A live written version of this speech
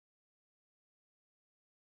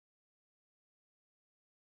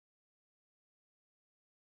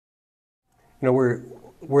You know,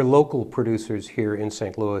 we're local producers here in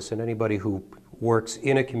St. Louis, and anybody who works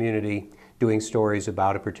in a community doing stories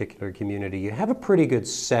about a particular community, you have a pretty good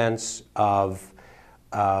sense of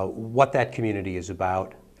what that community is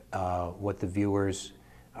about, what the viewers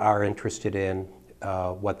are interested in,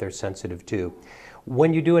 what they're sensitive to.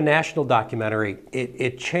 When you do a national documentary,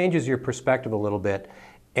 it changes your perspective a little bit,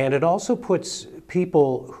 and it also puts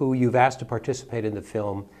people who you've asked to participate in the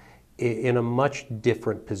film in a much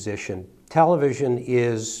different position. Television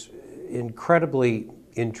is incredibly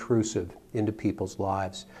intrusive into people's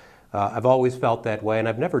lives. I've always felt that way, and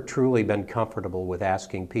I've never truly been comfortable with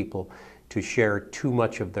asking people to share too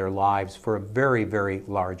much of their lives for a very, very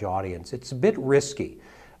large audience. It's a bit risky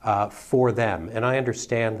for them, and I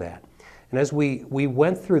understand that. And as we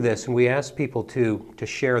went through this and we asked people to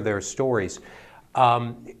share their stories,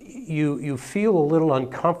 you feel a little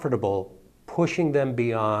uncomfortable pushing them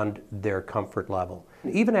beyond their comfort level.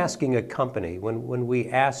 Even asking a company, when we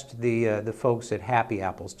asked the folks at Happy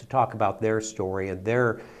Apples to talk about their story and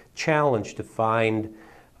their challenge to find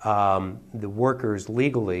the workers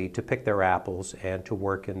legally to pick their apples and to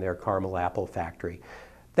work in their caramel apple factory,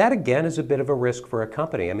 that again is a bit of a risk for a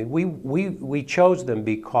company. I mean, we chose them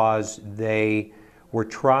because they were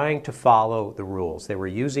trying to follow the rules. They were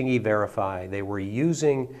using E-Verify, they were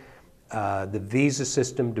using the visa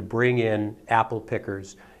system to bring in apple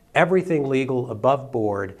pickers, everything legal, above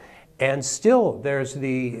board, and still there's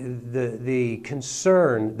the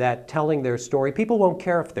concern that telling their story, people won't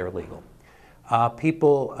care if they're legal.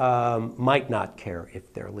 People might not care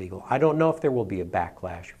if they're legal. I don't know if there will be a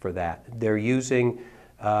backlash for that. They're using,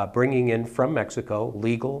 bringing in from Mexico,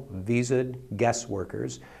 legal, visaed guest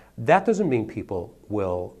workers. That doesn't mean people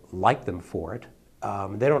will like them for it.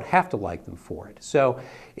 They don't have to like them for it. So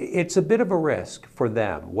it's a bit of a risk for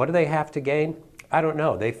them. What do they have to gain? I don't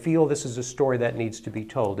know. They feel this is a story that needs to be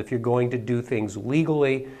told. If you're going to do things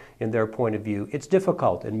legally in their point of view, it's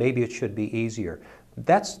difficult and maybe it should be easier.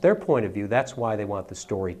 That's their point of view. That's why they want the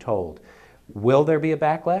story told. Will there be a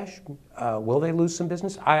backlash? Will they lose some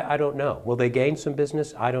business? I don't know. Will they gain some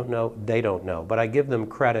business? I don't know. They don't know. But I give them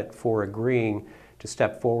credit for agreeing to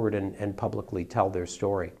step forward and publicly tell their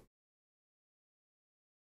story.